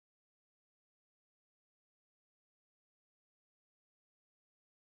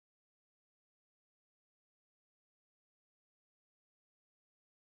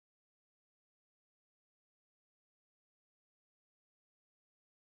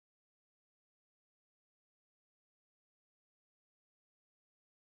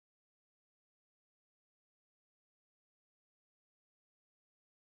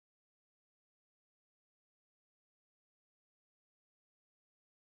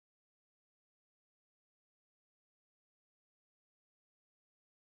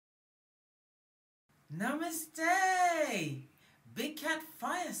Namaste! Big Cat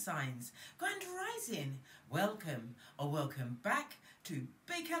Fire Signs, Grand Rising, welcome or welcome back to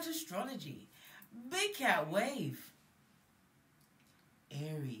Big Cat Astrology, Big Cat Wave.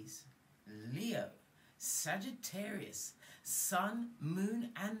 Aries, Leo, Sagittarius, Sun, Moon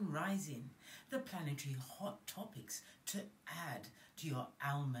and Rising, the planetary hot topics to add to your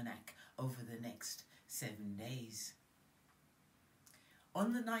almanac over the next 7 days.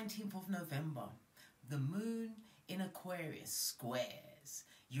 On the 19th of November, the moon in Aquarius squares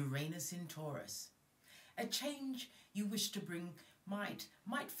Uranus in Taurus. A change you wish to bring might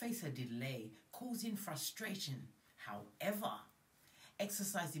face a delay, causing frustration. However,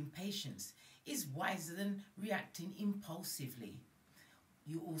 exercising patience is wiser than reacting impulsively.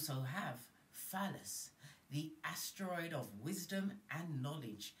 You also have Phallus, the asteroid of wisdom and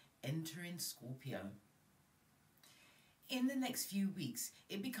knowledge, entering Scorpio. In the next few weeks,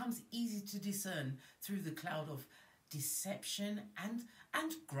 it becomes easy to discern through the cloud of deception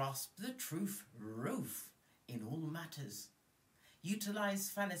and grasp the truth in all matters. Utilize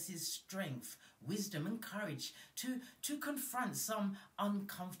Phallus's strength, wisdom and courage to confront some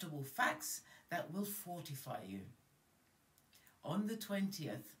uncomfortable facts that will fortify you. On the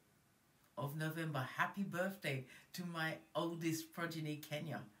 20th of November, happy birthday to my oldest progeny,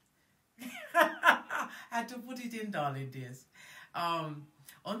 Kenya. Had to put it in, darling dears. On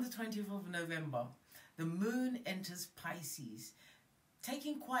the 20th of November, the moon enters Pisces.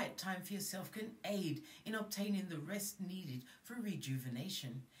 Taking quiet time for yourself can aid in obtaining the rest needed for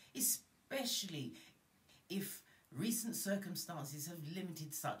rejuvenation, especially if recent circumstances have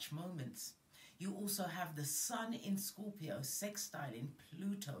limited such moments. You also have the Sun in Scorpio sextiling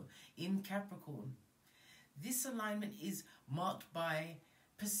Pluto in Capricorn. This alignment is marked by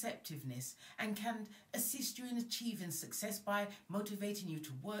perceptiveness and can assist you in achieving success by motivating you to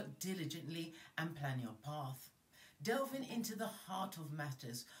work diligently and plan your path. Delving into the heart of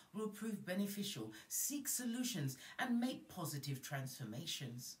matters will prove beneficial. Seek solutions and make positive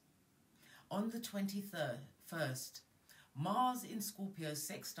transformations. On the 21st, Mars in Scorpio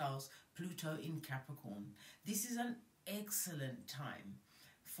sextiles Pluto in Capricorn. This is an excellent time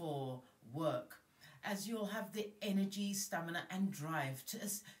for work, as you'll have the energy, stamina and drive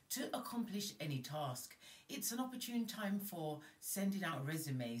to accomplish any task. It's an opportune time for sending out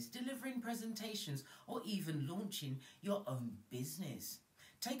resumes, delivering presentations, or even launching your own business.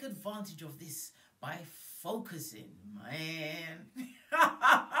 Take advantage of this by focusing, man.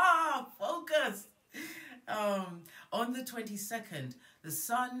 Focus! On the 22nd, the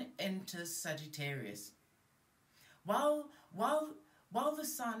Sun enters Sagittarius. While the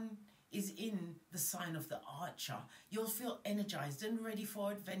Sun is in the sign of the Archer, you'll feel energized and ready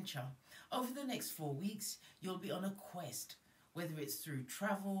for adventure. Over the next 4 weeks, you'll be on a quest, whether it's through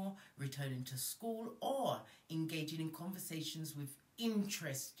travel, returning to school, or engaging in conversations with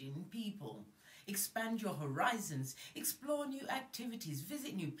interesting people. Expand your horizons, explore new activities,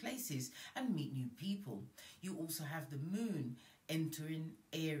 visit new places, and meet new people. You also have the moon entering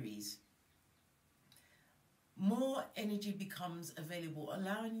Aries. More energy becomes available,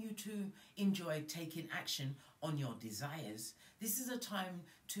 allowing you to enjoy taking action on your desires. This is a time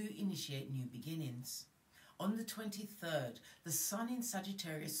to initiate new beginnings. On the 23rd, the Sun in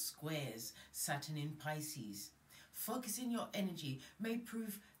Sagittarius squares Saturn in Pisces. Focusing your energy may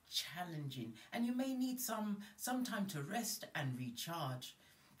prove challenging, and you may need some time to rest and recharge.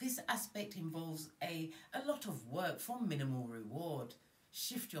 This aspect involves a lot of work for minimal reward.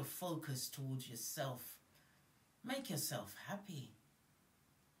 Shift your focus towards yourself. Make yourself happy.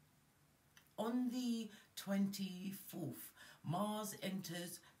 On the 24th, Mars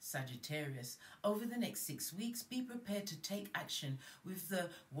enters Sagittarius. Over the next 6 weeks, be prepared to take action with the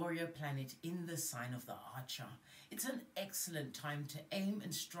warrior planet in the sign of the Archer. It's an excellent time to aim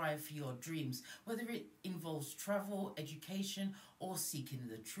and strive for your dreams, whether it involves travel, education, or seeking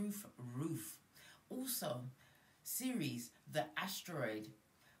the truth. Also, Ceres, the asteroid,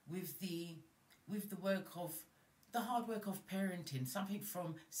 with the hard work of parenting, something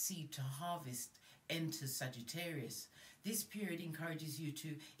from seed to harvest, enters Sagittarius. This period encourages you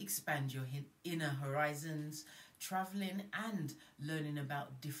to expand your inner horizons. Traveling and learning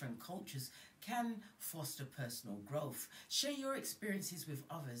about different cultures can foster personal growth. Share your experiences with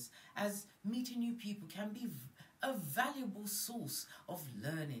others, as meeting new people can be a valuable source of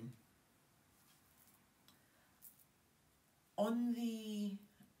learning. On the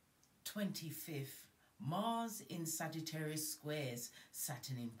 25th, Mars in Sagittarius squares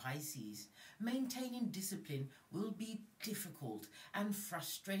Saturn in Pisces. Maintaining discipline will be difficult and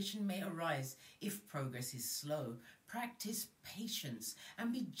frustration may arise if progress is slow. Practice patience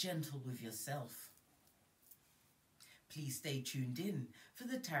and be gentle with yourself. Please stay tuned in for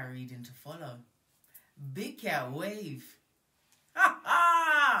the tarot reading to follow. Big cat wave. Ha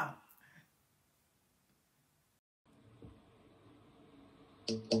ha!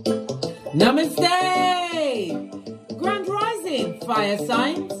 Namaste! Grand Rising, fire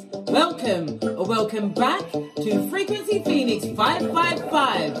signs. Welcome or welcome back to Frequency Phoenix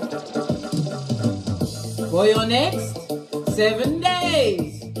 555. For your next 7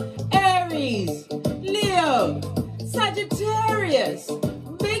 days, Aries, Leo, Sagittarius,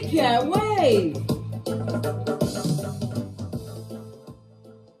 Big Cat Wave.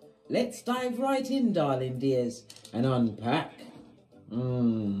 Let's dive right in, darling dears, and unpack.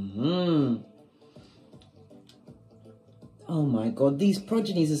 Oh my God, these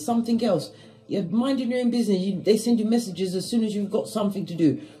progenies are something else. You're minding your own business. They send you messages as soon as you've got something to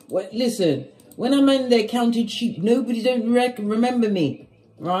do. Well, listen, when I'm in there counting sheep, nobody don't remember me,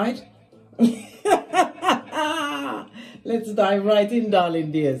 right? Let's dive right in,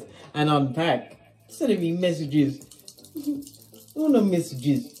 darling dears, and unpack. Sending me messages. Oh, no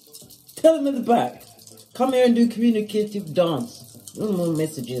messages. Tell them at the back. Come here and do communicative dance. No more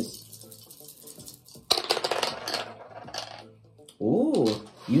messages. Oh,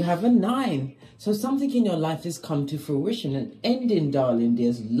 you have a 9. So something in your life has come to fruition, an ending, darling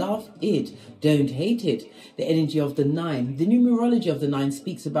dears. Love it. Don't hate it. The energy of the 9. The numerology of the 9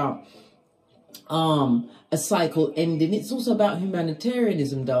 speaks about a cycle ending. It's also about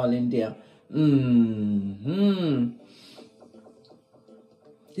humanitarianism, darling dear.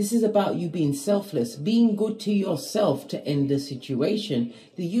 This is about you being selfless, being good to yourself to end the situation.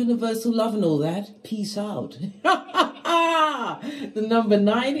 The universal love and all that. Peace out. The number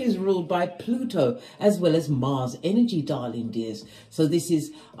 9 is ruled by Pluto as well as Mars energy, darling dears. So this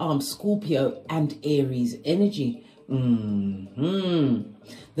is Scorpio and Aries energy.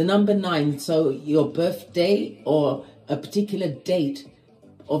 The number 9, so your birthday or a particular date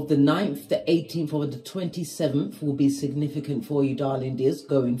of the 9th, the 18th, or the 27th will be significant for you, darling dears,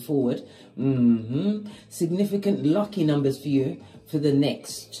 going forward. Significant lucky numbers for you for the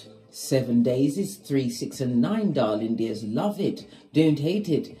next 7 days is 3, 6, and 9, darling dears. Love it. Don't hate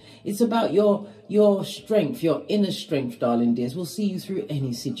it. It's about your strength, your inner strength, darling dears. Will see you through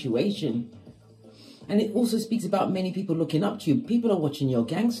any situation. And it also speaks about many people looking up to you. People are watching your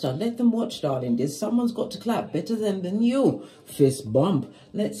gangster. Let them watch, darling dears. Someone's got to clap better than you. Fist bump.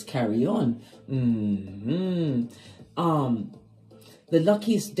 Let's carry on. The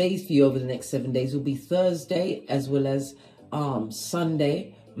luckiest days for you over the next 7 days will be Thursday as well as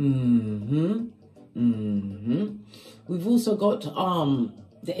Sunday. We've also got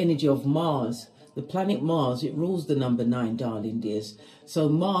the energy of Mars. The planet Mars, it rules the number 9, darling dears. So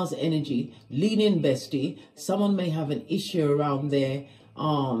Mars energy, lean in, bestie. Someone may have an issue around their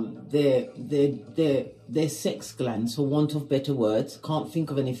sex glands, for want of better words. Can't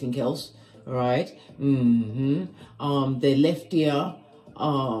think of anything else, right? Their left ear,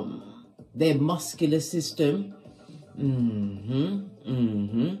 their muscular system. Come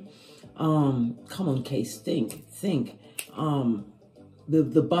on, Case, think.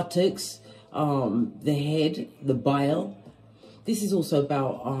 The buttocks, the head, the bile. This is also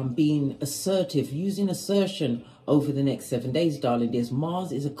about being assertive, using assertion over the next 7 days, darling dears.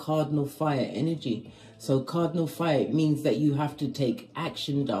 Mars is a cardinal fire energy. So cardinal fire means that you have to take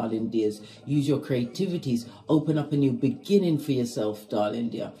action, darling dears. Use your creativities. Open up a new beginning for yourself, darling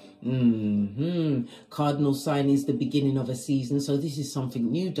dear. Cardinal sign is the beginning of a season. So this is something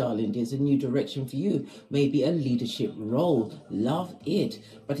new, darling dears. A new direction for you. Maybe a leadership role. Love it.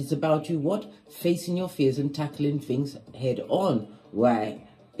 But it's about you what? Facing your fears and tackling things head on. Why?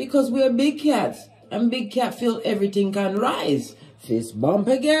 Because we're big cats. And big cat feel everything can rise. Fist bump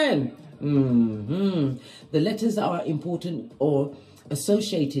again. The letters are important or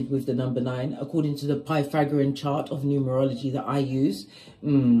associated with the number 9 according to the Pythagorean chart of numerology that I use.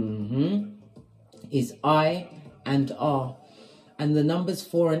 Is I and R. And the numbers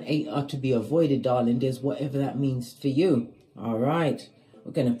 4 and 8 are to be avoided, darling dears, whatever that means for you. All right.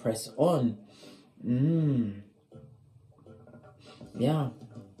 We're going to press on. Yeah.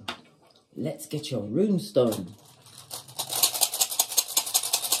 Let's get your runestone.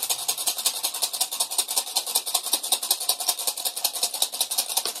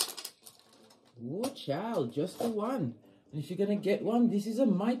 Oh, child, just the one. And if you're going to get one, this is a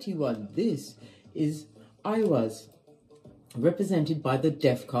mighty one. This is Iwas, represented by the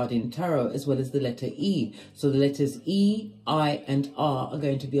Death card in tarot, as well as the letter E. So the letters E, I, and R are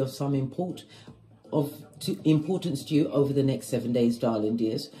going to be of some importance to you over the next 7 days, darling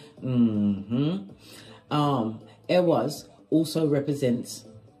dears. Ewas also represents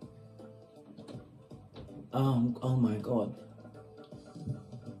oh my God.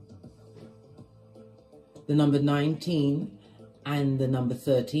 The number 19 and the number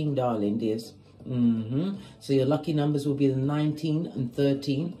 13, darling dears. So your lucky numbers will be the 19 and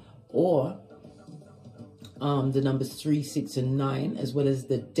 13, or the numbers 3, 6, and 9, as well as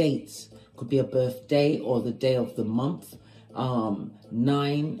the dates. Could be a birthday or the day of the month.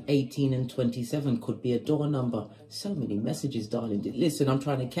 9, 18, and 27 could be a door number. So many messages, darling. Listen, I'm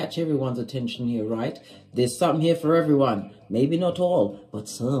trying to catch everyone's attention here, right? There's something here for everyone. Maybe not all, but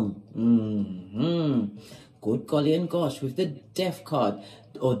some. Good golly and gosh, with the death card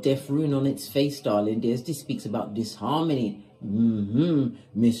or death rune on its face, darling dears, this speaks about disharmony,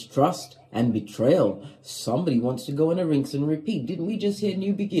 mistrust, and betrayal. Somebody wants to go on a rinse and repeat. Didn't we just hear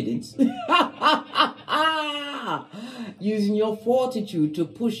new beginnings? Using your fortitude to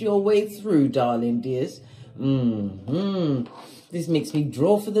push your way through, darling dears. This makes me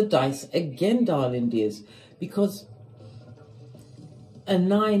draw for the dice again, darling dears, because a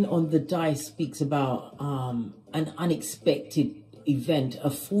 9 on the dice speaks about an unexpected event. A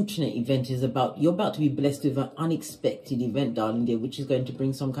fortunate event is about, you're about to be blessed with an unexpected event, darling dear, which is going to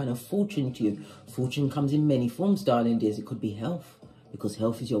bring some kind of fortune to you. Fortune comes in many forms, darling dears. It could be health, because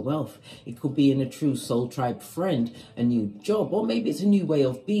health is your wealth. It could be in a true soul tribe friend, a new job, or maybe it's a new way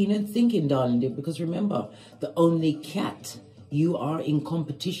of being and thinking, darling dear, because remember, the only cat you are in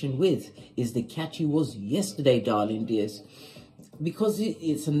competition with is the cat you was yesterday, darling dears. Because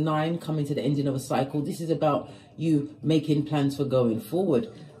it's a 9 coming to the ending of a cycle, this is about you making plans for going forward.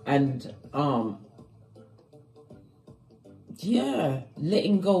 And, yeah,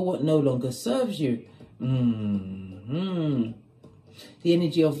 letting go what no longer serves you. The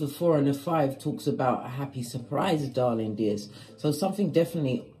energy of the 4 and the 5 talks about a happy surprise, darling dears. So something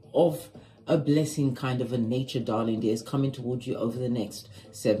definitely of a blessing kind of a nature, darling dears, coming towards you over the next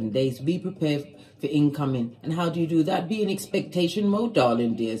 7 days. Be prepared for incoming. And how do you do that? Be in expectation mode,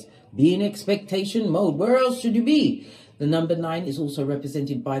 darling dears. Be in expectation mode. Where else should you be? The number 9 is also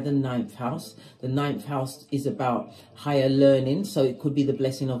represented by the 9th house. The 9th house is about higher learning. So it could be the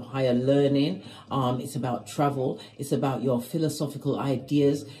blessing of higher learning. It's about travel. It's about your philosophical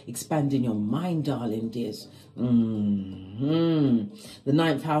ideas, expanding your mind, darling dears. The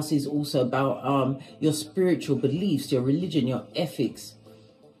 9th house is also about your spiritual beliefs, your religion, your ethics.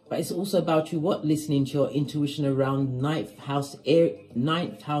 But it's also about you, listening to your intuition around 9th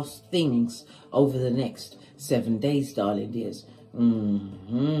house things over the next 7 days, darling dears.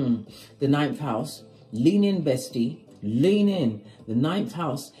 The 9th house, lean in, bestie, lean in. The 9th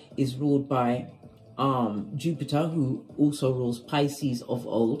house is ruled by Jupiter, who also rules Pisces of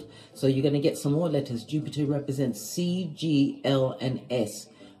old. So you're going to get some more letters. Jupiter represents C, G, L, and S.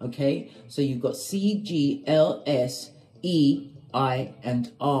 Okay, so you've got C, G, L, S, E, I,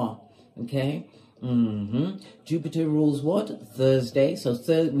 and R. Okay. Jupiter rules what? Thursday. So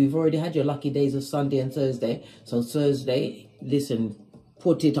we've already had your lucky days of Sunday and Thursday. So Thursday, listen,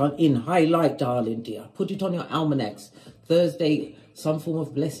 put it on in highlight, darling dear. Put it on your almanacs. Thursday, some form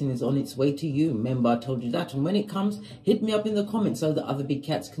of blessing is on its way to you. Remember, I told you that. And when it comes, hit me up in the comments so that other big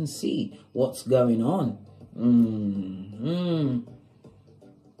cats can see what's going on.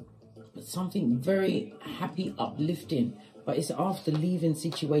 But something very happy, uplifting. But it's after leaving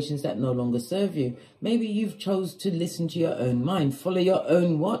situations that no longer serve you. Maybe you've chose to listen to your own mind. Follow your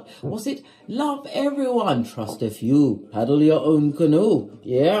own what? What's it? Love everyone. Trust a few. Paddle your own canoe.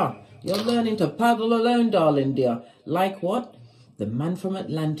 Yeah. You're learning to paddle alone, darling dear. Like what? The man from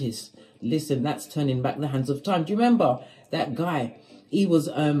Atlantis. Listen, that's turning back the hands of time. Do you remember that guy? He was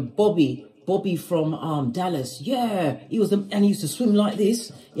Bobby from Dallas. Yeah. He was and he used to swim like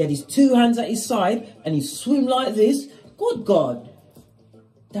this. He had his 2 hands at his side and he swim like this. Good God,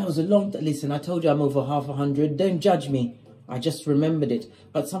 that was a long time. Listen, I told you I'm over half 100. Don't judge me. I just remembered it.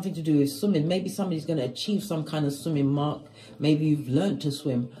 But something to do with swimming. Maybe somebody's going to achieve some kind of swimming mark. Maybe you've learned to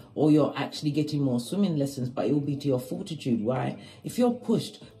swim, or you're actually getting more swimming lessons, but it will be to your fortitude. Why? If you're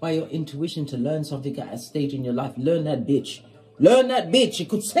pushed by your intuition to learn something at a stage in your life, learn that bitch. Learn that bitch. It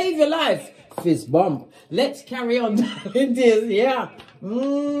could save your life. Fist bump. Let's carry on. Yeah.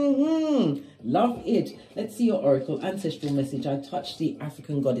 Love it. Let's see your oracle ancestral message. I touched the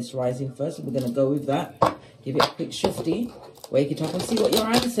African goddess rising first, so we're going to go with that. Give it a quick shifty. Wake it up and see what your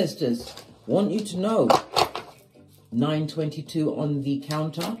ancestors want you to know. 922 on the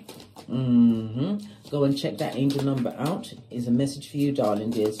counter. Go and check that angel number out. Is a message for you,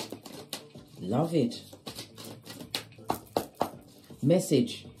 darling dears. Love it.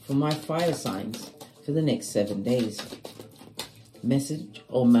 Message for my fire signs for the next 7 days. Message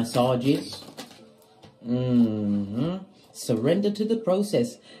or massages. Surrender to the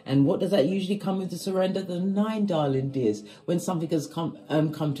process. And what does that usually come with the surrender? The 9, darling dears. When something has come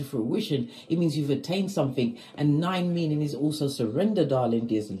to fruition, it means you've attained something. And 9 meaning is also surrender, darling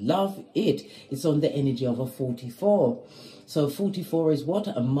dears. Love it. It's on the energy of a 44. So 44 is what?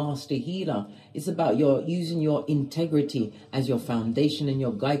 A master healer. It's about using your integrity as your foundation and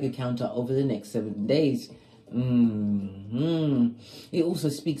your Geiger counter over the next 7 days. It also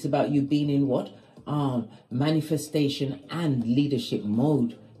speaks about you being in what? Manifestation and leadership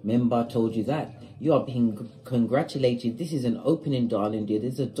mode. Remember, I told you that. You are being congratulated. This is an opening, darling dear.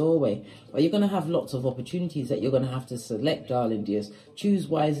 There's a doorway. But you're going to have lots of opportunities that you're going to have to select, darling dears. Choose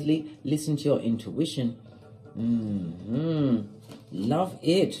wisely. Listen to your intuition. Love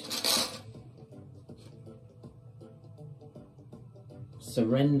it.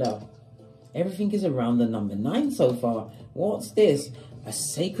 Surrender. Everything is around the number 9 so far. What's this? A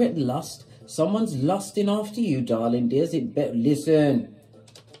sacred lust. Someone's lusting after you, darling dears. Listen.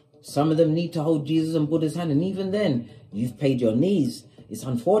 Some of them need to hold Jesus and Buddha's hand, and even then, you've paid your knees. It's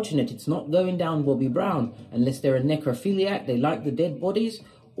unfortunate. It's not going down Bobby Brown, unless they're a necrophiliac. They like the dead bodies,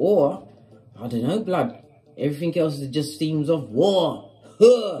 or I don't know, blood. Everything else just seems of war.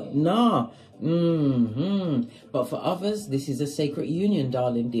 Nah. But for others, this is a sacred union,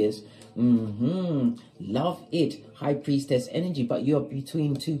 darling dears. Love it. High priestess energy. But you're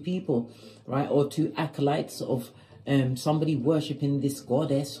between 2 people, right? Or 2 acolytes of somebody worshipping this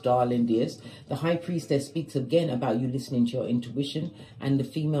goddess, darling dears. The high priestess speaks again about you listening to your intuition and the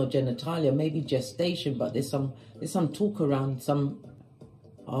female genitalia, maybe gestation, but there's some talk around some.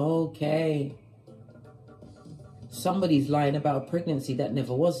 Okay. Somebody's lying about pregnancy that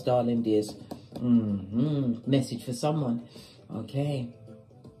never was, darling dears. Message for someone. Okay.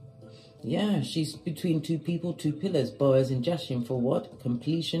 Yeah, she's between 2 people, 2 pillars, Boaz and Jashim, for what?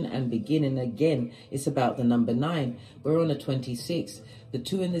 Completion and beginning again. It's about the number 9. We're on a 26. The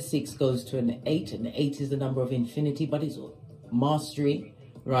 2 and the 6 goes to an 8, and 8 is the number of infinity, but it's mastery,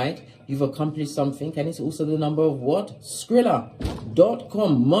 right? You've accomplished something, and it's also the number of what?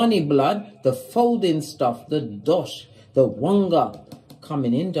 Skrilla.com, money, blood, the folding stuff, the dosh, the wanga.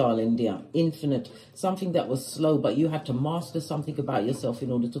 Coming in, darling dear. Infinite. Something that was slow, but you had to master something about yourself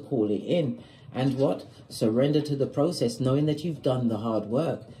in order to call it in. And what? Surrender to the process, knowing that you've done the hard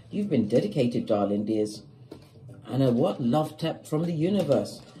work. You've been dedicated, darling dears. And a what? Love tap from the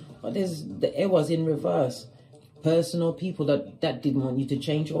universe. But the air was in reverse. Personal people that didn't want you to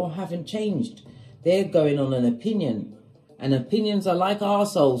change or haven't changed. They're going on an opinion. And opinions are like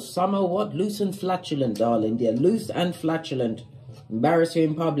arseholes. Some are what? Loose and flatulent, darling dear. Loose and flatulent. Embarrass you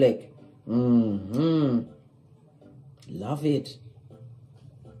in public. Love it.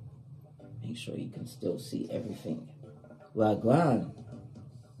 Make sure you can still see everything. Well, go on.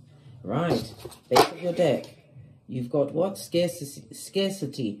 Right. Base of your deck. You've got what?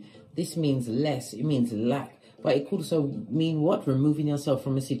 Scarcity. This means less. It means lack. But it could also mean what? Removing yourself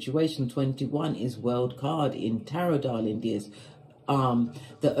from a situation. 21 is world card in tarot, darling dears.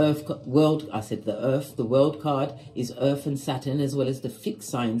 The world card is Earth and Saturn, as well as the fixed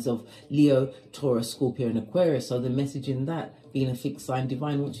signs of Leo, Taurus, Scorpio, and Aquarius. So the message in that, being a fixed sign,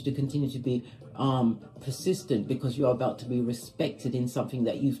 divine wants you to continue to be persistent, because you're about to be respected in something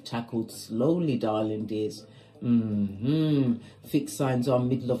that you've tackled slowly, darling dears. Fixed signs are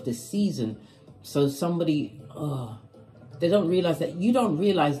middle of the season. So somebody, they don't realize that you don't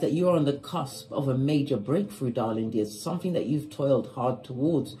realize that you're on the cusp of a major breakthrough, darling dears. Something that you've toiled hard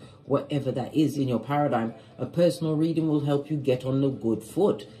towards, whatever that is in your paradigm. A personal reading will help you get on the good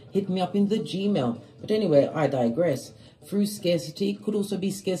foot. Hit me up in the Gmail. But anyway, I digress. Through scarcity could also be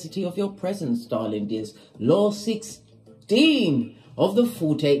scarcity of your presence, darling dears. Law 16 of the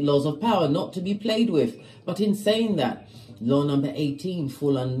 48 laws of power, not to be played with. But in saying that, law number 18,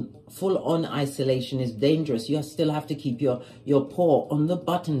 full on isolation is dangerous. You still have to keep your paw on the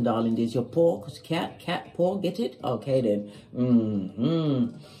button, darling dears. Your paw, because cat paw, get it? Okay then.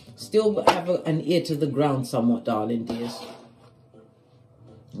 Still have an ear to the ground somewhat, darling dears.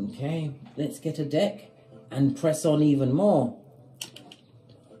 Okay, let's get a deck and press on even more.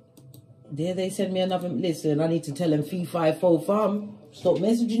 There they send me another. Listen, I need to tell them fee 5 4 farm. Stop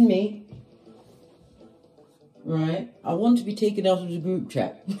messaging me. Right, I want to be taken out of the group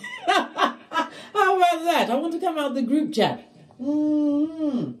chat. How about that? I want to come out of the group chat.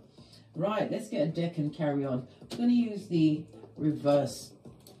 Right, let's get a deck and carry on. I'm going to use the reverse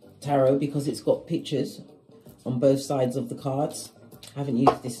tarot because it's got pictures on both sides of the cards. I haven't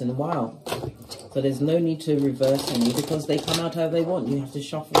used this in a while. So there's no need to reverse any because they come out how they want. You have to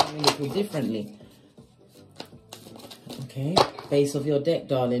shuffle them a little differently. Okay. Base of your deck,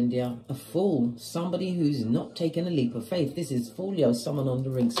 darling dear. A fool. Somebody who's not taken a leap of faith. This is Folio, someone on the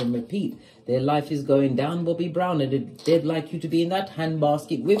rinse and repeat. Their life is going down, Bobby Brown, and they'd like you to be in that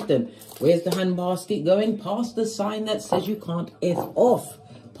handbasket with them. Where's the handbasket going? Past the sign that says you can't F off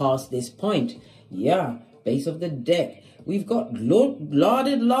past this point. Yeah, base of the deck. We've got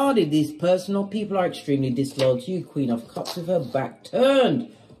larded. These personal people are extremely disloyal to you. Queen of Cups with her back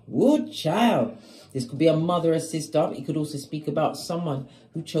turned. Wood child. This could be a mother, a sister. It could also speak about someone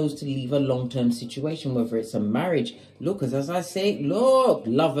who chose to leave a long-term situation, whether it's a marriage. Look, as I say, look,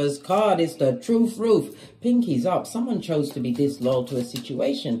 Lover's card. It's the truth roof. Pinkies up. Someone chose to be disloyal to a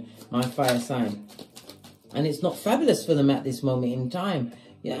situation, my fire sign. And it's not fabulous for them at this moment in time.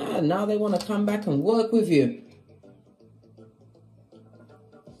 Yeah, now they want to come back and work with you.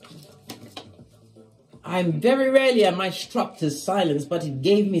 I'm very rarely am I struck to silence, but it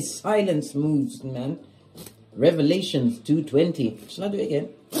gave me silence moves, man. Revelations 2:20. Shall I do it again?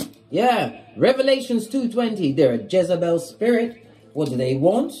 Yeah, Revelations 2:20. They're a Jezebel spirit. What do they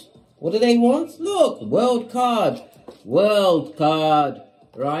want? What do they want? Look, world card. World card.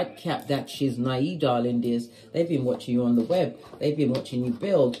 Right? Cap that shiznai, darling dears. They've been watching you on the web. They've been watching you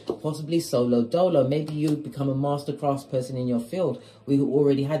build. Possibly solo dolo. Maybe you become a master craftsperson in your field. We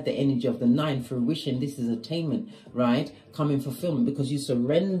already had the energy of the 9 fruition. This is attainment, right? Coming fulfillment because you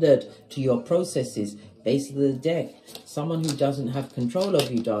surrendered to your processes. Base of the deck. Someone who doesn't have control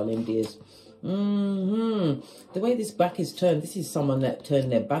of you, darling dears. The way this back is turned, this is someone that turned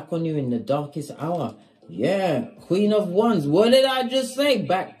their back on you in the darkest hour. Yeah, Queen of Wands. What did I just say?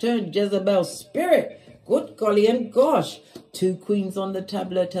 Back turned Jezebel spirit. Good golly and gosh. 2 queens on the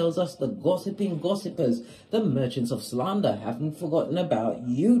tableau tells us the gossiping gossipers, the merchants of slander, haven't forgotten about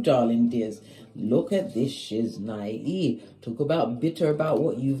you, darling dears. Look at this shiznai. Talk about bitter about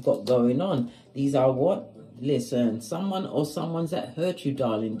what you've got going on. These are what? Listen, someone or someone's that hurt you,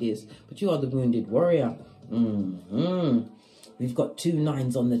 darling dears. But you are the wounded warrior. We've got 2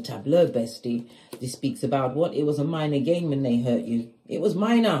 9s on the tableau, bestie. This speaks about what? It was a minor game when they hurt you. It was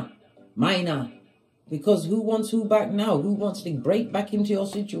minor. Minor. Because who wants who back now? Who wants to break back into your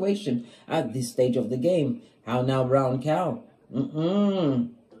situation at this stage of the game? How now, brown cow?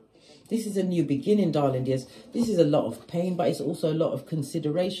 This is a new beginning, darling dears. This is a lot of pain, but it's also a lot of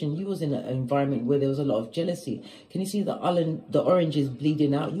consideration. You was in an environment where there was a lot of jealousy. Can you see the oranges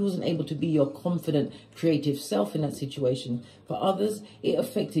bleeding out? You wasn't able to be your confident, creative self in that situation. For others, it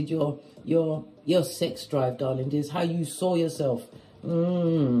affected your sex drive, darling dears, how you saw yourself.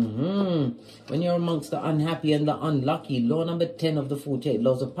 When you're amongst the unhappy and the unlucky, law number 10 of the 48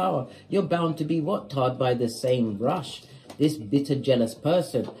 laws of power, you're bound to be what? Tarred by the same brush. This bitter, jealous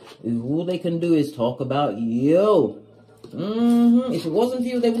person, all they can do is talk about you. If it wasn't for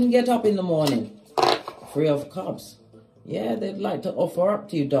you, they wouldn't get up in the morning. 3 of Cups. Yeah, they'd like to offer up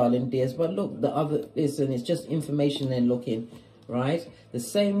to you, darling dears. But look, listen, it's just information they're looking, right? The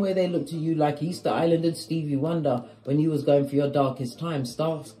same way they look to you like Easter Island and Stevie Wonder when you was going for your darkest time.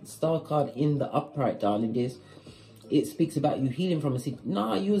 Star card in the upright, darling dears. It speaks about you healing from a sick.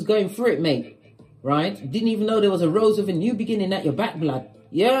 Nah, you was going through it, mate. Right? Didn't even know there was a rose of a new beginning at your back, blood.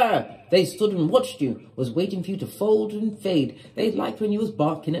 Yeah, they stood and watched you, was waiting for you to fold and fade. They liked when you was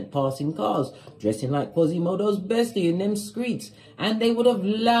barking at passing cars, dressing like Quasimodo's bestie in them streets. And they would have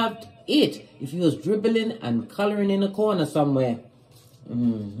loved it if you was dribbling and colouring in a corner somewhere.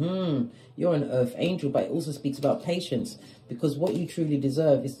 You're an earth angel, but it also speaks about patience. Because what you truly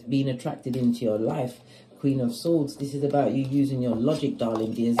deserve is being attracted into your life. Queen of Swords, this is about you using your logic,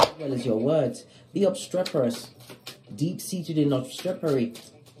 darling dears, as well as your words. Be obstreperous, deep-seated in obstrepery.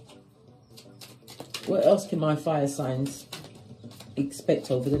 What else can my fire signs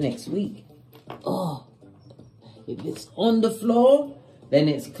expect over the next week? Oh, if it's on the floor, then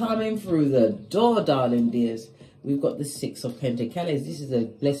it's coming through the door, darling dears. We've got the 6 of Pentacles. This is a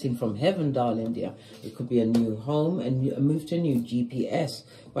blessing from heaven, darling dear. It could be a new home and a move to a new GPS.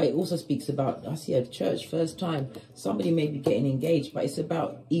 But it also speaks about, I see a church first time. Somebody may be getting engaged, but it's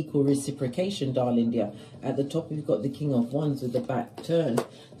about equal reciprocation, darling dear. At the top, we've got the King of Wands with the back turn.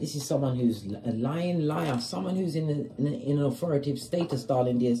 This is someone who's a lying liar. Someone who's in an authoritative status,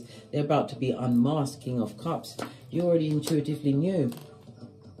 darling dears. They're about to be unmasked, King of Cups. You already intuitively knew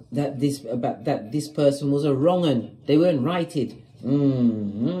that this person was a wrong un. They weren't righted.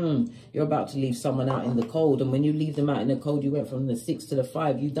 You're about to leave someone out in the cold, and when you leave them out in the cold, you went from the 6 to the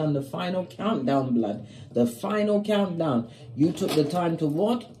 5. You've done the final countdown, blood. The final countdown. You took the time to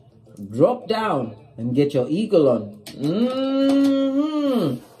what? Drop down and get your eagle on.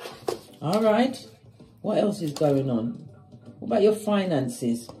 All right. What else is going on? What about your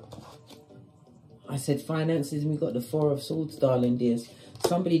finances? I said finances, and we got the Four of Swords, darling dears.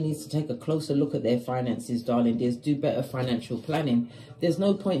 Somebody needs to take a closer look at their finances, darling dears. Do better financial planning. There's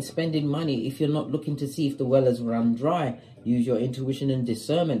no point spending money if you're not looking to see if the well has run dry. Use your intuition and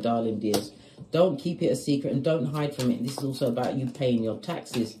discernment, darling dears. Don't keep it a secret and don't hide from it. This is also about you paying your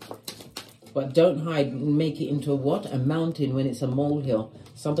taxes. But don't hide and make it into what? A mountain when it's a molehill.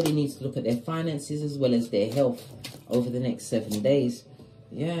 Somebody needs to look at their finances as well as their health over the next 7 days.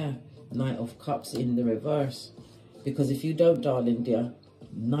 Yeah, Knight of Cups in the reverse. Because if you don't, darling dear,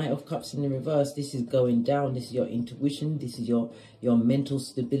 Knight of Cups in the reverse, this is going down. This is your intuition. This is your mental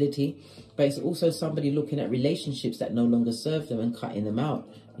stability. But it's also somebody looking at relationships that no longer serve them and cutting them out.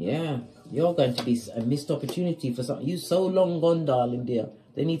 Yeah, you're going to be a missed opportunity for something. You're so long gone, darling dear.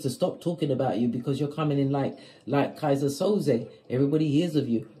 They need to stop talking about you because you're coming in like Kaiser Soze. Everybody hears of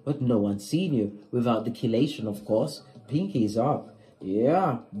you, but no one's seen you. Without the chelation, of course. Pinkies up.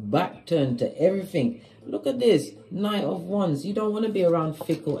 Yeah, back turn to everything. Look at this, Knight of Wands. You don't want to be around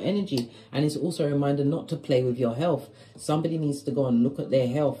fickle energy. And it's also a reminder not to play with your health. Somebody needs to go and look at their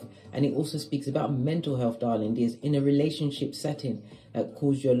health. And it also speaks about mental health, darling dears, in a relationship setting that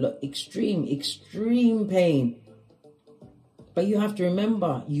caused you extreme pain. But you have to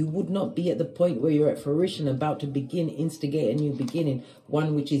remember, you would not be at the point where you're at fruition, about to begin, instigate a new beginning,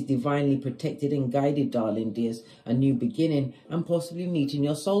 one which is divinely protected and guided, darling dears, a new beginning, and possibly meeting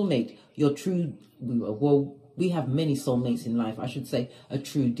your soulmate, your true, well, we have many soulmates in life, I should say, a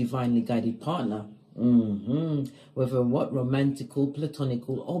true divinely guided partner. Whether what, romantical,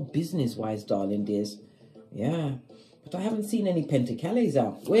 platonical, or business-wise, darling dears. Yeah, but I haven't seen any Pentacles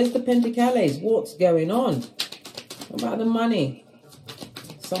out. Where's the Pentacles? What's going on? What about the money?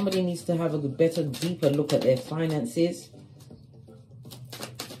 Somebody needs to have a better, deeper look at their finances.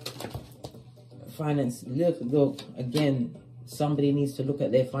 Look, again, somebody needs to look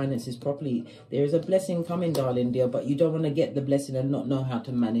at their finances properly. There is a blessing coming, darling dear, but you don't want to get the blessing and not know how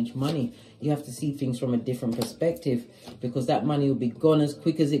to manage money. You have to see things from a different perspective, because that money will be gone as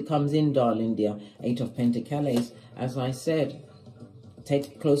quick as it comes in, darling dear. 8 of Pentacles, as I said.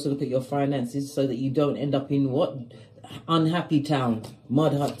 Take a closer look at your finances so that you don't end up in what? Unhappy town,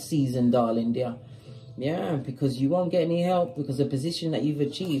 mud hut season, darling dear. Yeah, because you won't get any help, because the position that you've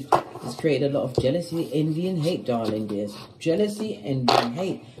achieved has created a lot of jealousy, envy, and hate, darling dears. Jealousy, envy, and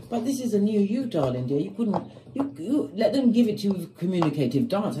hate. But this is a new you, darling dear. You couldn't, you let them give it to you with communicative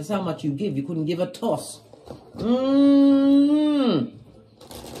dance. That's how much you give. You couldn't give a toss. Look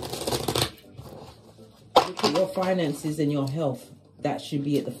at your finances and your health. That should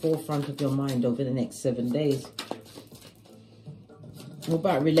be at the forefront of your mind over the next 7 days. What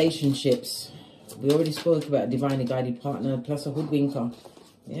about relationships? We already spoke about a divinely guided partner plus a hoodwinker.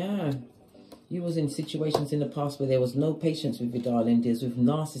 Yeah. You was in situations in the past where there was no patience with your darling dears, with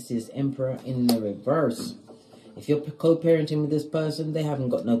narcissist, emperor in the reverse. If you're co-parenting with this person, they haven't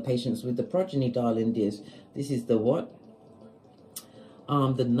got no patience with the progeny, darling dears. This is the what?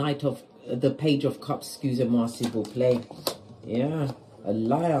 The Page of Cups, excusez-moi, s'il vous plaît. Yeah, a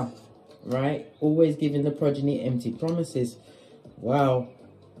liar, right? Always giving the progeny empty promises. Wow.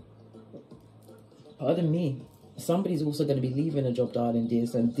 Pardon me. Somebody's also going to be leaving a job, darling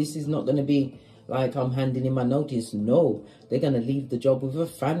dears, and this is not going to be like I'm handing in my notice. No, they're going to leave the job with a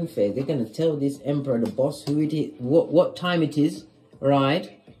fanfare. They're going to tell this emperor, the boss, who it is, what time it is,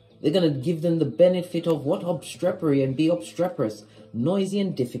 right? They're going to give them the benefit of what? Obstrepery, and be obstreperous, noisy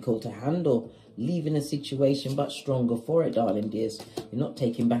and difficult to handle. Leaving a situation, but stronger for it, darling dears. You're not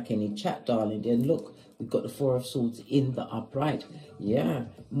taking back any chat, darling dear. And look, we've got the Four of Swords in the upright. Yeah,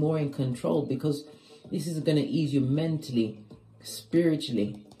 more in control, because this is going to ease you mentally,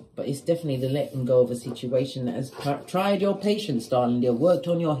 spiritually. But it's definitely the letting go of a situation that has tried your patience, darling dear. Worked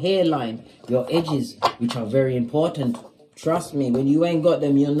on your hairline, your edges, which are very important. Trust me, when you ain't got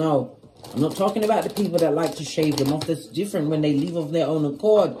them, you'll know. I'm not talking about the people that like to shave them off. That's different when they leave of their own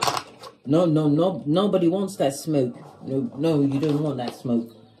accord. No, nobody wants that smoke. No, you don't want that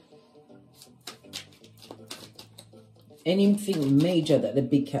smoke. Anything major that the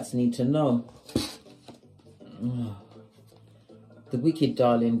big cats need to know. The wicked,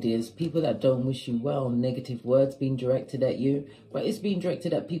 darling dears. People that don't wish you well. Negative words being directed at you. But it's being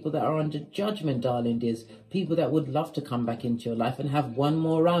directed at people that are under judgment, darling dears. People that would love to come back into your life and have one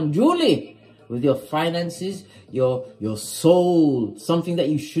more round. Julie! With your finances, your soul, something that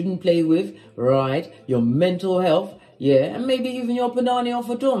you shouldn't play with, right? Your mental health, yeah, and maybe even your Panani or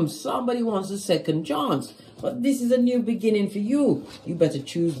Fatum. Somebody wants a second chance. But this is a new beginning for you. You better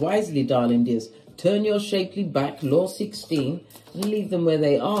choose wisely, darling dears. Turn your shapely back, law 16, and leave them where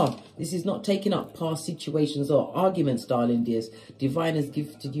they are. This is not taking up past situations or arguments, darling dears. Divine has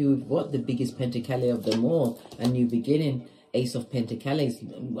gifted you with what? The biggest pentacale of them all. A new beginning. Ace of Pentacles.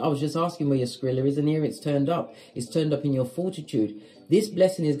 I was just asking where your Skrilla is, and here it's turned up. It's turned up in your fortitude. This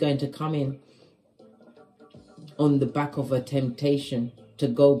blessing is going to come in on the back of a temptation to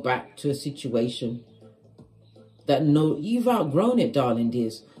go back to a situation that you've outgrown it, darling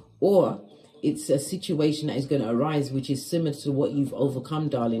dears. Or it's a situation that is going to arise which is similar to what you've overcome,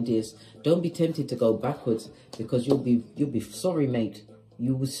 darling dears. Don't be tempted to go backwards, because you'll be sorry, mate.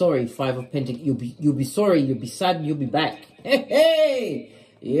 You'll be sorry. Five of Pentacles. You'll be sorry. You'll be sad. And you'll be back. Hey,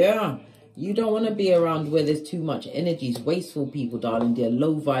 yeah. You don't want to be around where there's too much energies. Wasteful people, darling dear.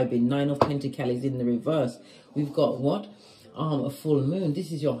 Low vibing. Nine of Pentacles in the reverse. We've got what? A full moon.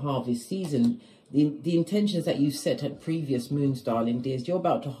 This is your harvest season. The intentions that you set at previous moons, darling dears, you're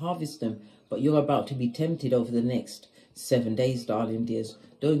about to harvest them, but you're about to be tempted over the next 7 days, darling dears.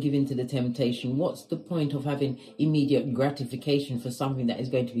 Don't give in to the temptation. What's the point of having immediate gratification for something that is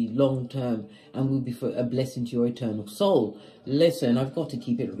going to be long-term and will be for a blessing to your eternal soul? Listen, I've got to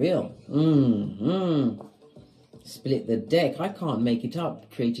keep it real. Split the deck. I can't make it up.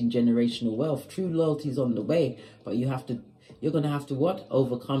 Creating generational wealth. True loyalty is on the way, but you're going to have to what?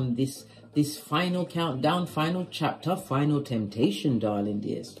 Overcome this final countdown, final chapter, final temptation, darling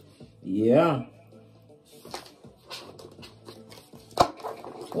dears. Yeah.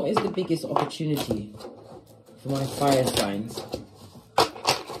 What is the biggest opportunity for my fire signs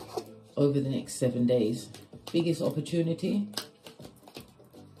over the next 7 days? Biggest opportunity?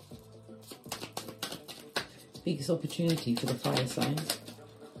 Biggest opportunity for the fire signs?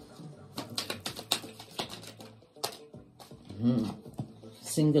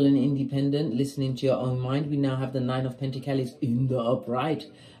 Single and independent, listening to your own mind. We now have the Nine of Pentacles in the upright.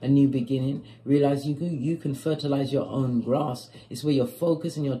 A new beginning. Realize you can fertilize your own grass. It's where your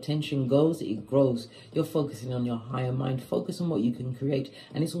focus and your attention goes, it grows. You're focusing on your higher mind. Focus on what you can create.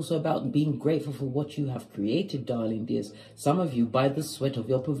 And it's also about being grateful for what you have created, darling dears. Some of you, by the sweat of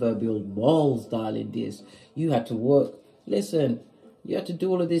your proverbial balls, darling dears, you had to work. Listen, you had to do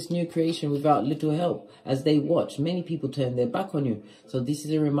all of this new creation without little help. As they watch, many people turn their back on you. So this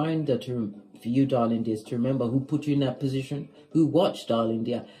is a reminder for you, darling dears, to remember who put you in that position, who watched, darling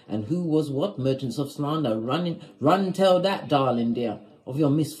dear, and who was what? Merchants of slander. Run tell that, darling dear, of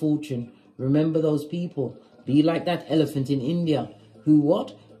your misfortune. Remember those people. Be like that elephant in India. Who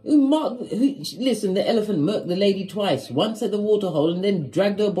what? Listen, the elephant murked the lady twice. Once at the waterhole and then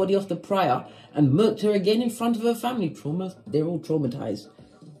dragged her body off the prior and murked her again in front of her family. They're all traumatized.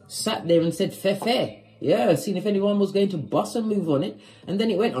 Sat there and said, fair. Yeah, seen if anyone was going to bust a move on it. And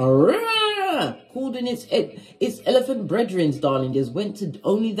then it went, called in its elephant brethren, darling dears, went to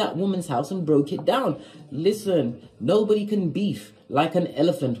only that woman's house and broke it down. Listen, nobody can beef like an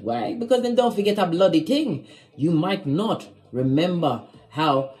elephant. Why? Because then don't forget a bloody thing. You might not remember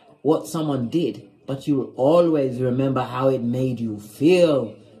what someone did, but you will always remember how it made you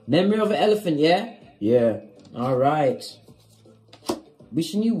feel. Memory of an elephant, yeah? Yeah. All right.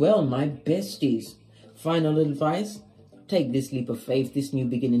 Wishing you well, my besties. Final advice, take this leap of faith. This new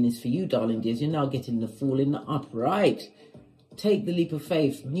beginning is for you, darling dears. You're now getting the Fool in the upright. Take the leap of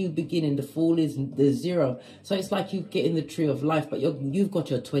faith. New beginning. The Fool is the 0. So it's like you get in the tree of life, but you've got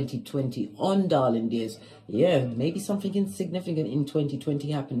your 2020 on, darling dears. Yeah, maybe something insignificant in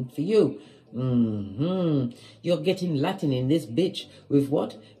 2020 happened for you. You're getting Latin in this bitch with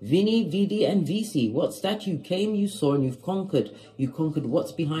what? Vini, Vidi, and Vici. What's that? You came, you saw, and you've conquered. You conquered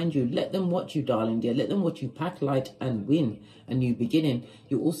what's behind you. Let them watch you, darling dear. Let them watch you pack light and win. A new beginning.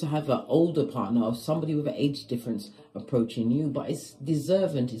 You also have an older partner or somebody with an age difference approaching you, but it's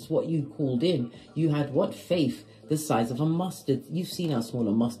deserving. It's what you called in. You had what? Faith the size of a mustard. You've seen how small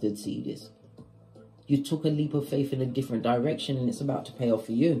a mustard seed is. You took a leap of faith in a different direction, and it's about to pay off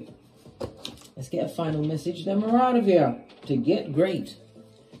for you. Let's get a final message, then we're out of here. To get great.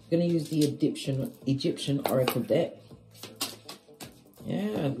 I'm going to use the Egyptian Oracle deck.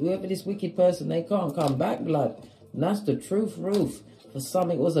 Yeah, whoever this wicked person, they can't come back, blood. And that's the truth, Ruth. For some,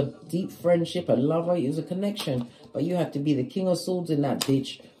 it was a deep friendship, a lover, it was a connection. But you had to be the King of Swords in that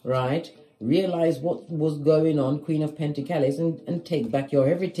bitch, right? Realize what was going on, Queen of Pentacles, and take back your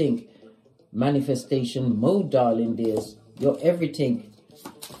everything. Manifestation mode, darling dears. Your everything.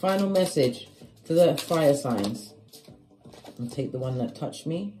 Final message to the fire signs. And take the one that touched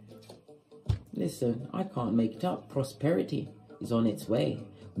me. Listen, I can't make it up. Prosperity is on its way.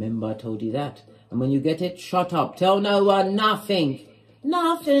 Remember, I told you that. And when you get it, shut up. Tell no one nothing.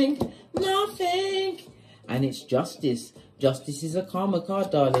 Nothing. Nothing. And it's justice. Justice is a karma card,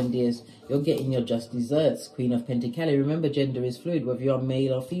 darling dears. You're getting your just desserts. Queen of Pentacles. Remember, gender is fluid. Whether you're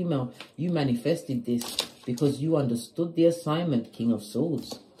male or female, you manifested this because you understood the assignment, King of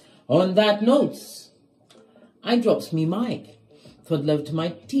Swords. On that note, I drops me mic. For love to my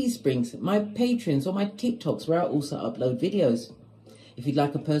Teesprings, my patrons, or my TikToks, where I also upload videos. If you'd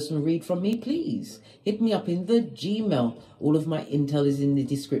like a personal read from me, please hit me up in the Gmail. All of my intel is in the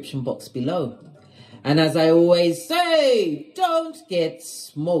description box below. And as I always say, don't get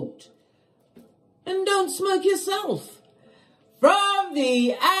smoked. And don't smoke yourself. From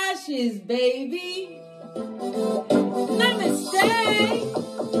the ashes, baby. Namaste.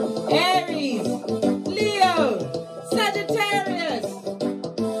 Aries, Leo, Sagittarius.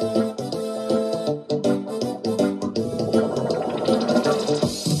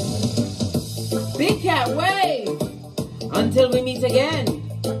 Big cat wave. Until we meet again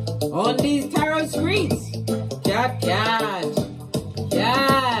on these tarot streets. Cat, cat.